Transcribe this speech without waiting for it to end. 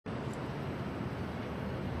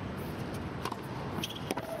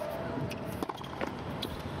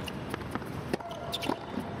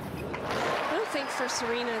for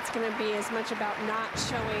Serena, it's going to be as much about not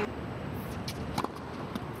showing.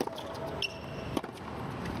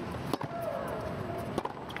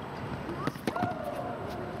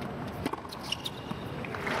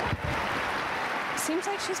 Seems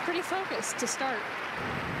like she's pretty focused to start.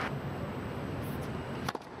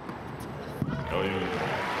 Oh, yeah.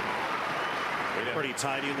 Pretty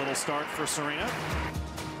tidy little start for Serena.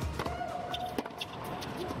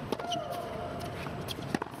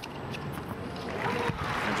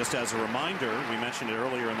 And just as a reminder, we mentioned it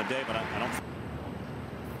earlier in the day, but I don't.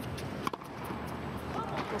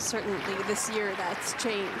 Well, certainly this year that's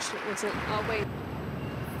changed. It wasn't always.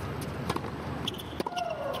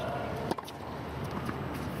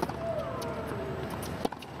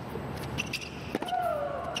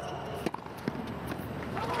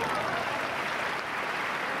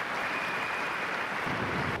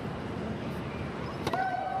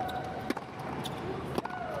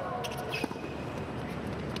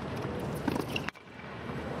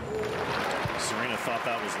 Serena thought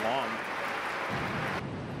that was long.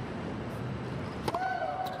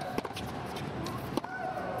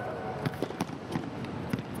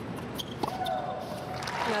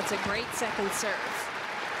 That's a great second serve.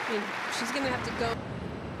 I mean, she's going to have to go.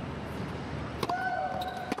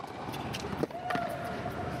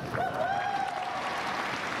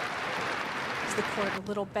 The court a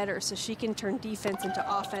little better so she can turn defense into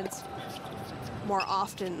offense more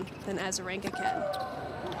often than Azarenka can.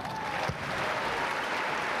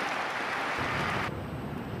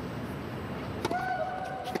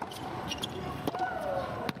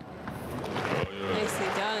 Nicely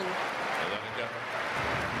done.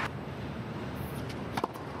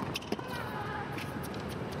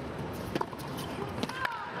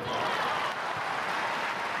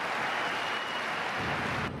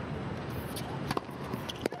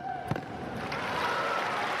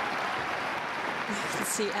 You can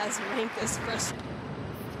see Azarenka's frustrated.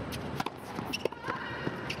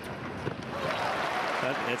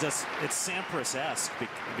 It's Sampras-esque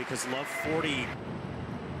because love 40.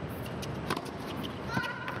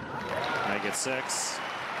 Make it 6.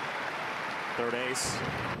 Third ace.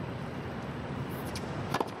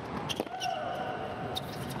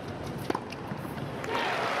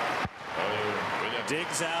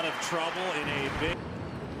 Digs out of trouble in a big.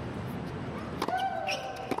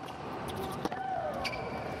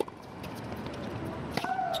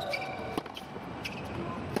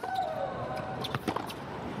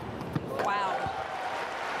 Wow.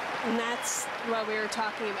 And that's what we were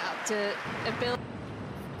talking about, to build.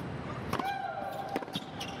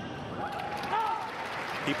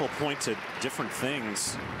 People point to different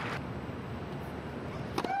things.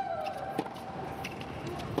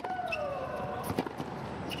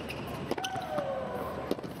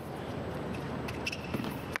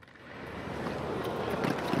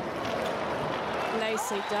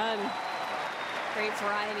 Nicely done. Great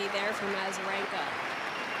variety there from Azarenka.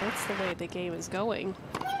 That's the way the game is going.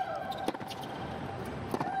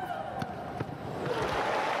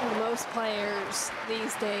 Most players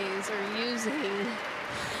these days are using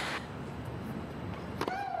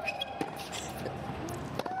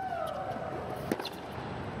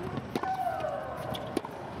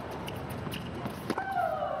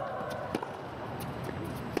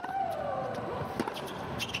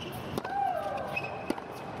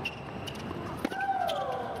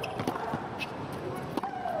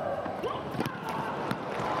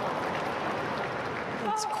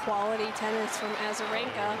quality tennis from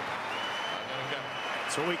Azarenka.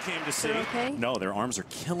 That's what we came to see. Okay? No, their arms are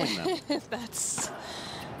killing them. That's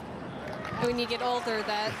when you get older,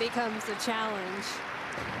 that becomes a challenge.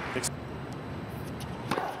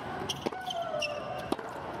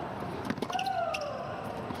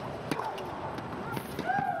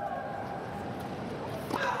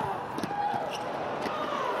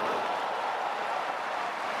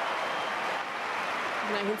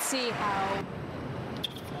 And I can see how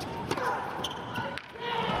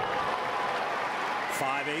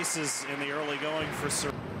 5 aces in the early going for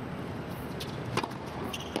Serena.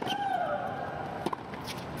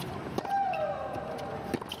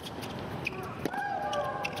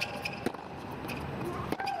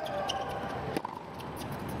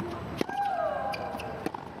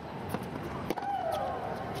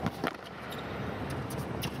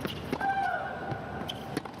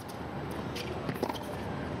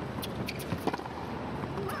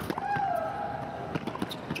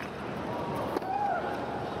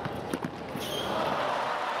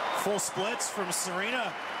 Full splits from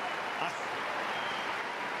Serena.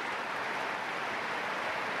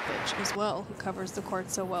 Pitch as well, who covers the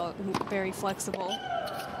court so well, and very flexible.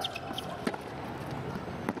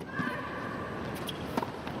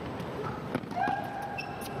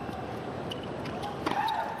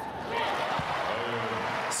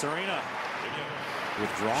 Serena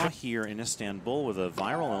withdraw here in Istanbul with a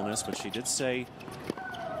viral illness, but she did say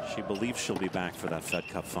she believes she'll be back for that Fed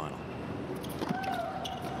Cup final.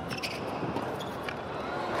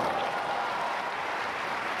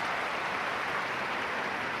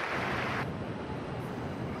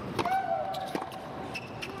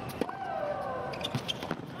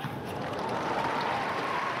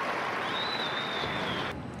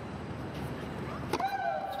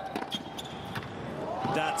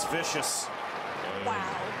 That's vicious.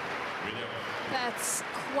 Wow. That's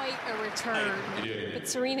quite a return. But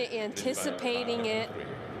Serena anticipating it.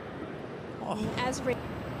 Azarenka.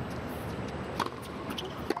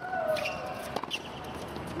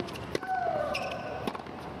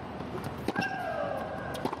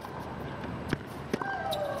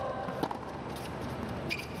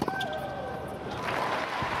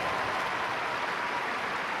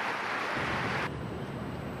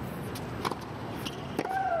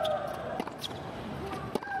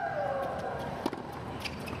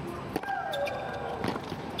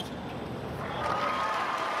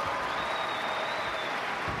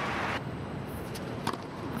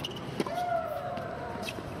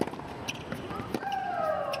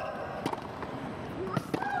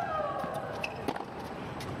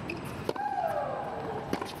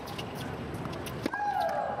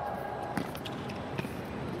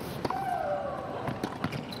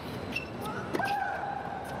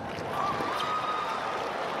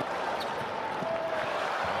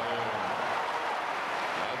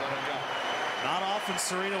 Not often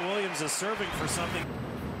Serena Williams is serving for something.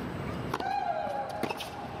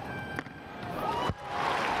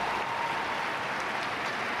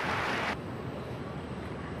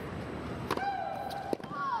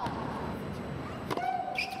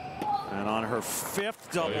 And on her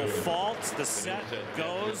fifth double fault, the set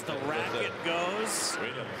goes, the racket goes,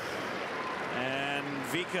 and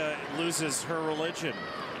Vika loses her religion.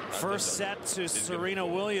 First set to Serena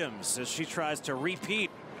Williams as she tries to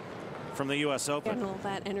repeat from the U.S. Open. Channel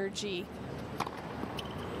that energy.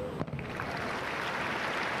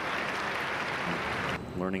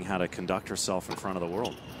 Learning how to conduct herself in front of the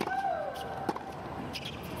world.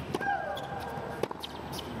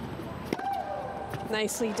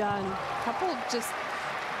 Nicely done. Couple just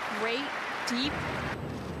great, deep.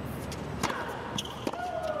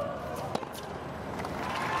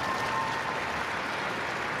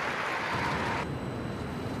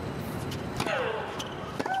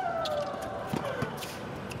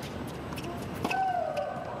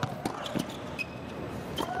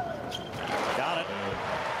 Got it.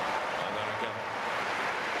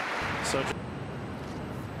 So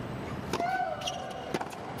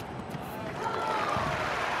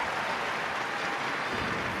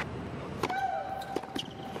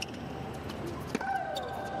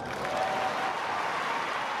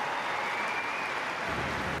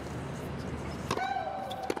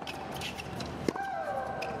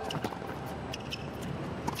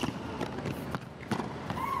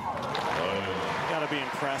gotta be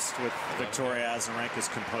impressed with Victoria Azarenka's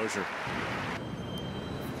composure.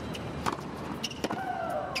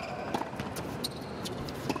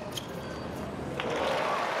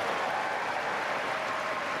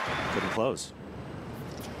 Couldn't close.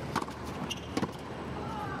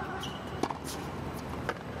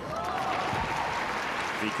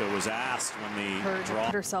 Vika was asked when the draw.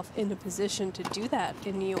 Put herself in a position to do that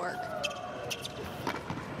in New York.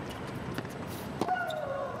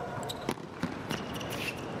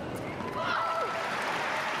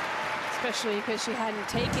 Especially because she hadn't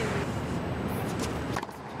taken.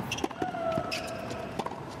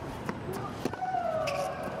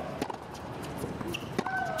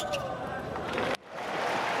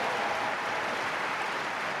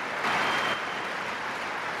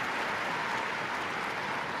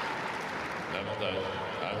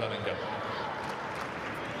 Azarenka.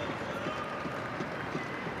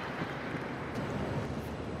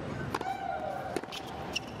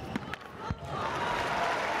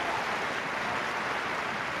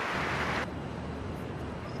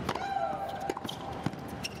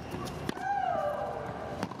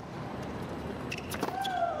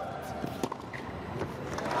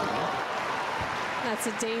 That's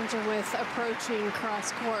a danger with approaching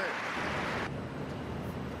cross court.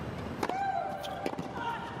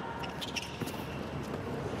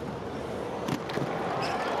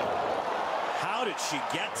 How did she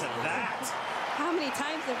get to that? How many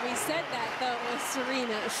times have we said that, though, with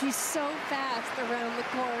Serena? She's so fast around the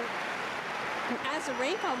court. And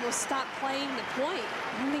Azarenka almost stopped playing the point.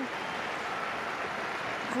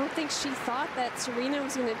 I don't think she thought that Serena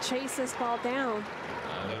was going to chase this ball down.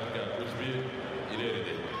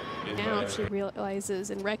 Now she realizes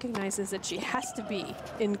and recognizes that she has to be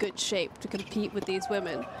in good shape to compete with these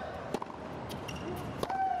women.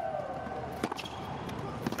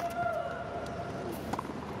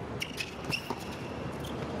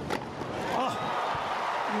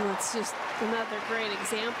 And it's just another great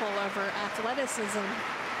example of her athleticism.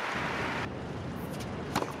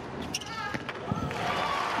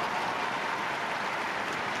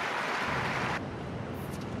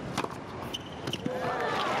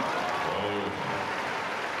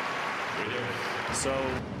 So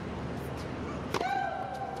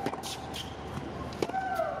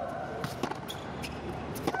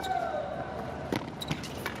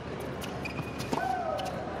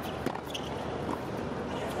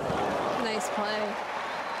Nice play.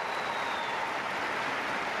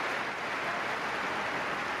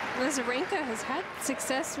 Azarenka has had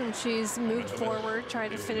success when she's moved forward, tried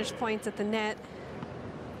to finish points at the net.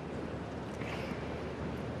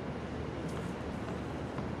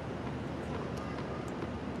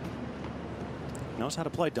 knows how to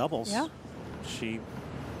play doubles. Yeah. She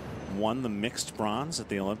won the mixed bronze at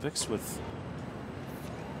the Olympics with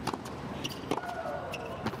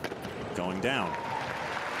going down.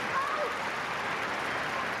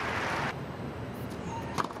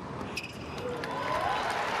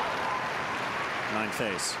 Ninth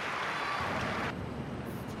ace.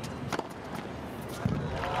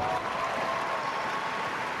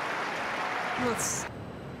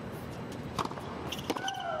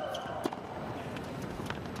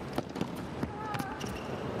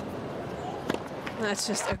 That's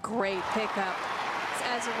just a great pickup.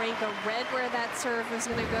 Azarenka read where that serve was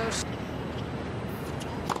going to go.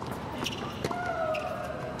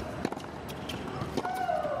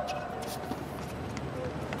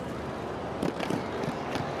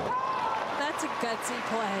 That's a gutsy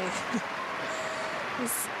play.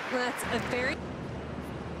 That's a very...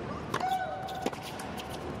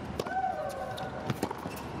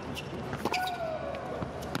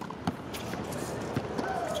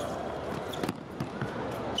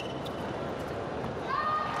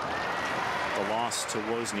 The loss to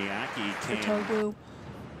Wozniacki came. Togu.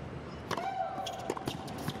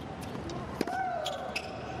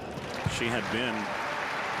 She had been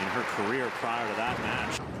in her career prior to that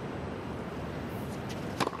match.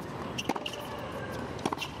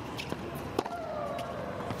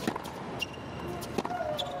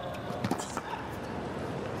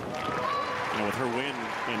 And with her win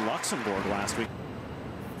in Luxembourg last week.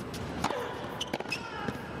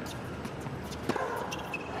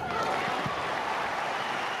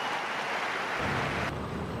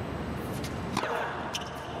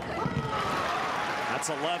 That's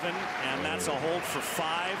 11, and that's a hold for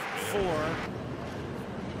 5-4.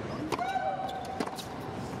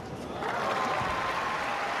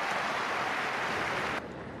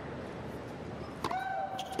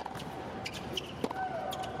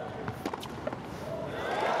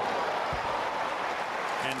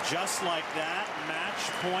 And just like that, match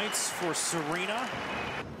points for Serena.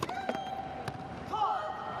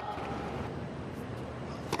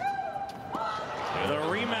 The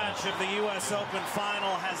rematch of the U.S. Open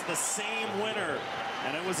final has the same winner,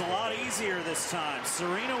 and it was a lot easier this time.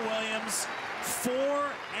 Serena Williams,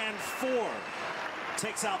 4-4,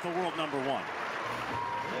 takes out the world #1.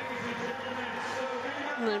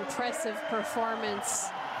 An impressive performance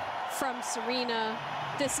from Serena,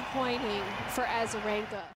 disappointing for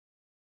Azarenka.